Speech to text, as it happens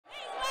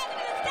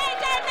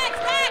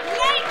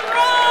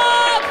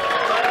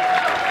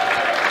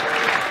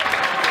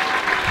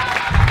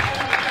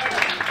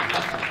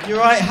You're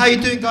right. How you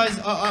doing, guys?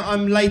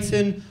 I'm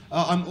Leighton.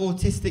 I'm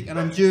autistic and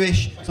I'm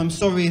Jewish, so I'm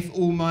sorry if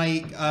all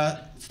my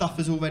stuff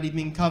has already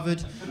been covered.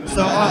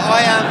 So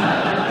I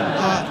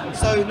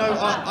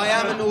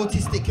am an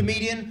autistic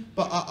comedian,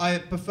 but I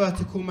prefer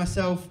to call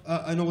myself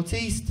an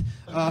Autiste.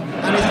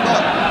 And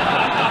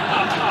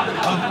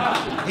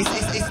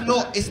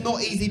it's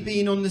not easy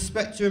being on the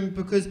spectrum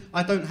because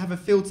I don't have a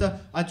filter.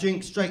 I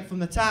drink straight from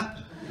the tap.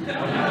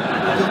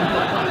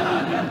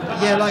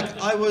 Yeah, like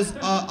I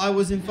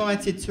was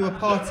invited to a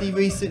party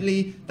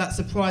recently that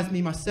surprised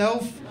me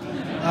myself,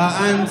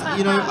 and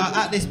you know,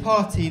 at this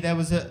party there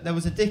was a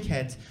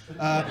dickhead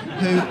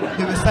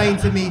who was saying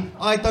to me,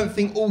 "I don't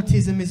think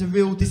autism is a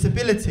real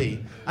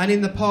disability." And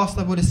in the past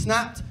I would have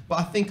snapped, but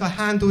I think I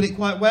handled it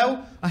quite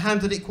well. And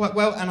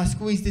I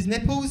squeezed his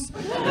nipples.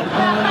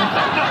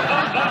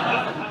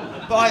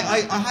 But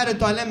I had a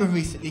dilemma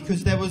recently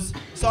because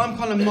so I'm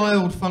kind of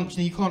mild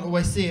functioning, you can't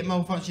always see it,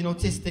 mild functioning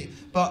autistic,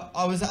 but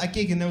I was at a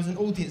gig and there was an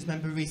audience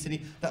member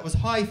recently that was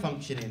high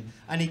functioning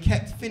and he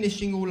kept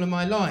finishing all of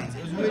my lines.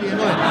 It was really annoying.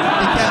 No,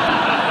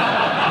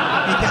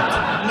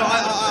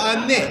 I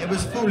admit it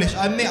was foolish.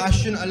 I admit I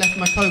shouldn't have left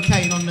my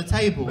cocaine on the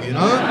table, you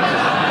know?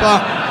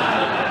 But,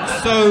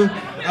 so,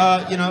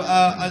 you know,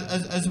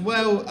 as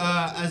well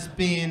as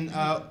being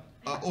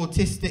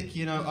autistic,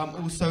 you know, I'm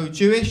also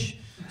Jewish.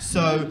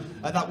 So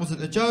that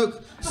wasn't a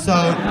joke.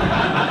 So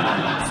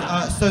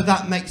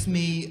that makes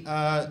me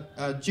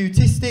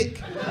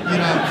Jewtistic, you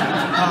know.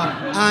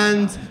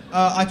 And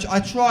I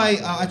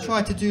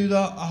try to do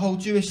a whole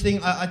Jewish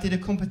thing. I did a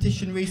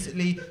competition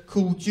recently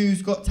called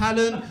Jews Got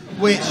Talent,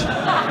 which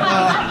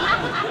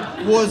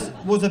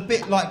was a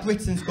bit like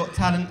Britain's Got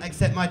Talent,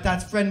 except my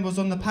dad's friend was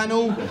on the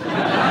panel,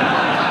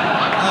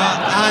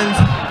 and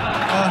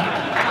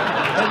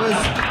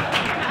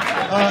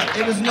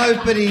it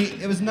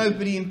was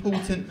nobody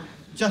important,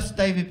 just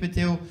David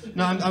Baddiel.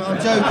 No, I'm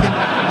joking.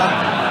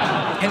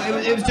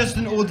 It was just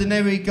an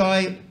ordinary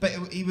guy, but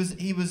he was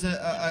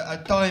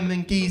a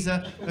diamond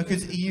geezer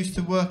because he used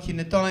to work in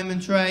the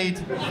diamond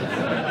trade.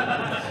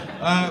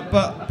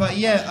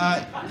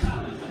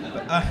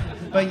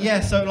 But yeah,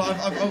 so like,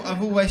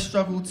 I've always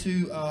struggled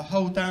to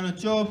hold down a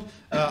job.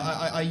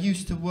 I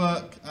used to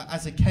work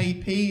as a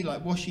KP,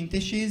 like washing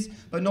dishes,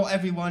 but not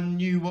everyone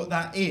knew what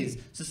that is.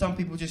 So some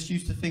people just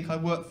used to think I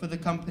worked for the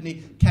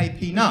company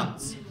KP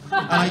Nuts.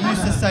 And I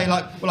used to say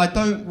like, well, I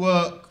don't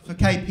work for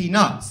KP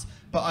Nuts,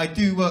 but I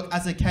do work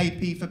as a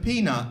KP for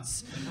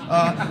peanuts.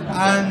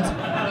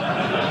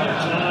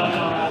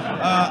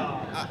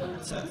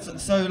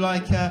 So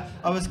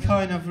I was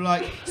kind of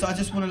like, so I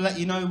just want to let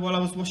you know, while I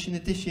was washing the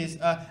dishes,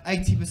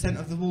 80%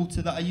 of the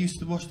water that I used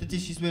to wash the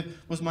dishes with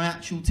was my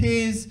actual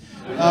tears.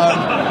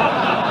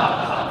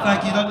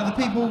 Thank you. The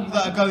people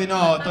that are going,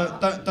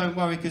 don't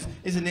worry, because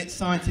isn't it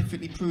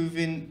scientifically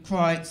proven,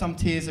 some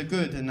tears are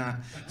good and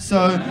that.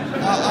 So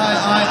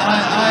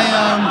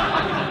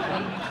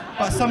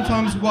but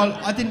sometimes, well,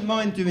 I didn't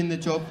mind doing the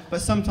job,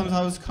 but sometimes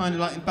I was kind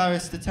of like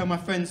embarrassed to tell my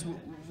friends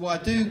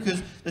what I do,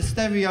 because the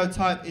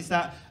stereotype is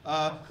that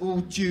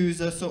all Jews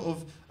are sort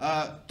of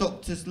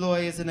doctors,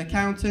 lawyers and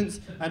accountants,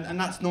 and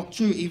that's not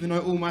true, even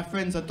though all my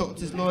friends are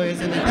doctors, lawyers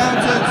and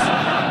accountants.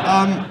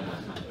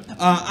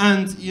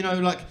 And you know,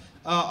 like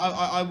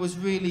I was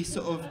really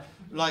sort of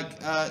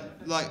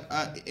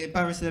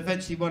embarrassed, and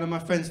eventually one of my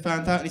friends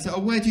found out and he said, "Oh,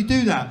 where do you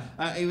do that?"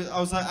 I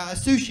was like, at a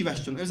sushi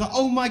restaurant. It was like,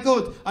 "Oh my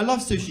God, I love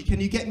sushi, can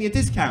you get me a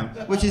discount?"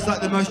 Which is like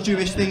the most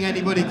Jewish thing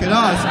anybody could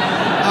ask.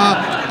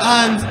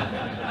 And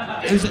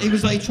he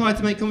was like, he tried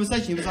to make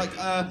conversation. He was like,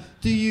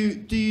 do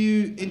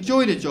you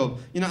enjoy the job?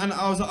 You know, and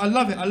I was like, I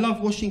love it. I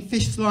love washing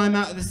fish slime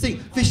out of the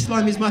sink. Fish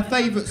slime is my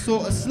favourite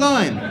sort of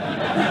slime.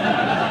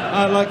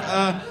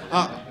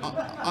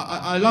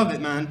 I love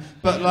it, man.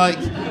 But like,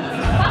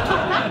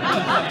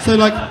 so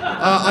like,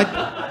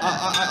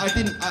 I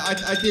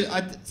did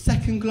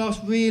second class,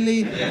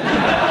 really.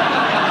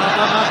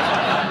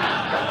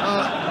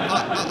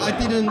 I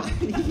didn't.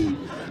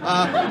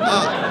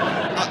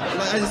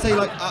 As I say,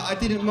 like I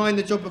didn't mind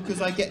the job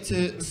because I get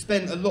to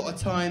spend a lot of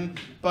time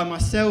by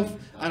myself,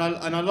 and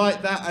I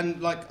like that. And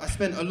like I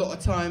spent a lot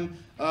of time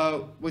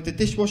with the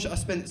dishwasher. I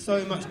spent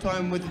so much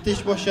time with the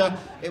dishwasher.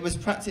 It was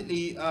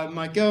practically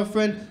my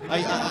girlfriend.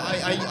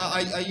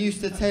 I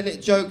used to tell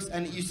it jokes,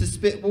 and it used to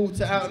spit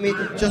water out of me,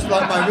 just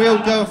like my real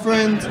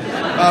girlfriend.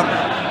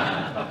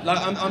 Like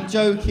I'm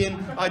joking.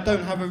 I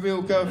don't have a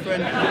real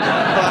girlfriend,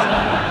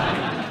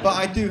 but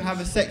I do have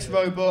a sex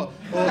robot,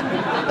 or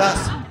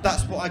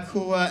that's what I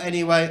call her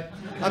anyway.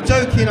 I'm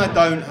joking, I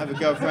don't have a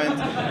girlfriend,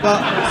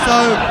 but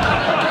so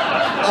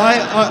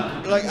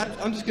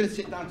I'm just going to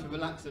sit down to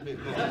relax a bit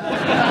more. But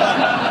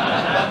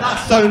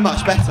that's so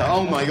much better.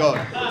 Oh my God.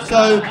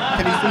 So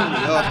can you see me?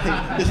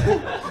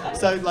 Oh,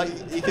 so like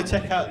you can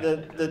check out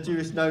the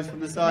Jewish nose from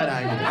the side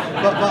angle.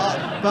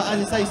 But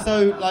as I say,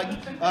 so like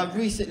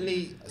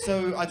recently,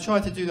 so I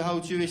tried to do the whole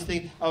Jewish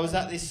thing. I was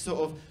at this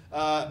sort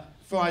of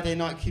Friday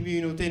night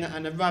communal dinner,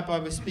 and the rabbi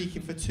was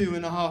speaking for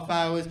 2.5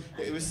 hours.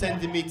 It was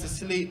sending me to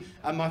sleep,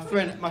 and my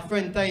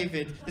friend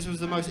David, this was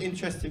the most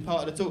interesting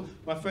part of the talk,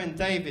 my friend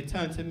David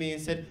turned to me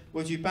and said,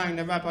 "Would you bang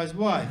the rabbi's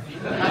wife?"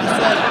 And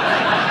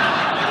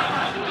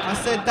I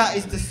said, "That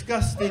is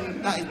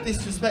disgusting, that is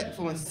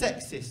disrespectful and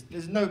sexist.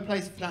 There's no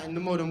place for that in the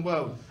modern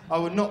world. I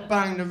would not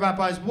bang the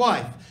rabbi's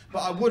wife, but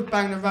I would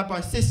bang the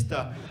rabbi's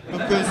sister,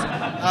 because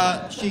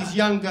she's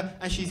younger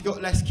and she's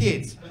got less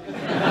kids." Thank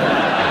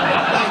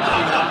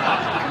you, man.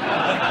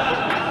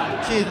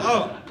 Cheers.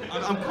 Oh,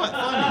 I'm quite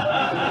funny.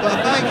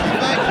 But thank you.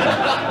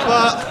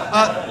 But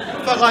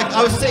felt like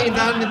I was sitting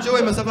down and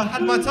enjoying myself. I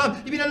had my time.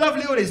 You've been a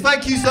lovely audience.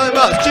 Thank you so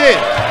much. Cheers.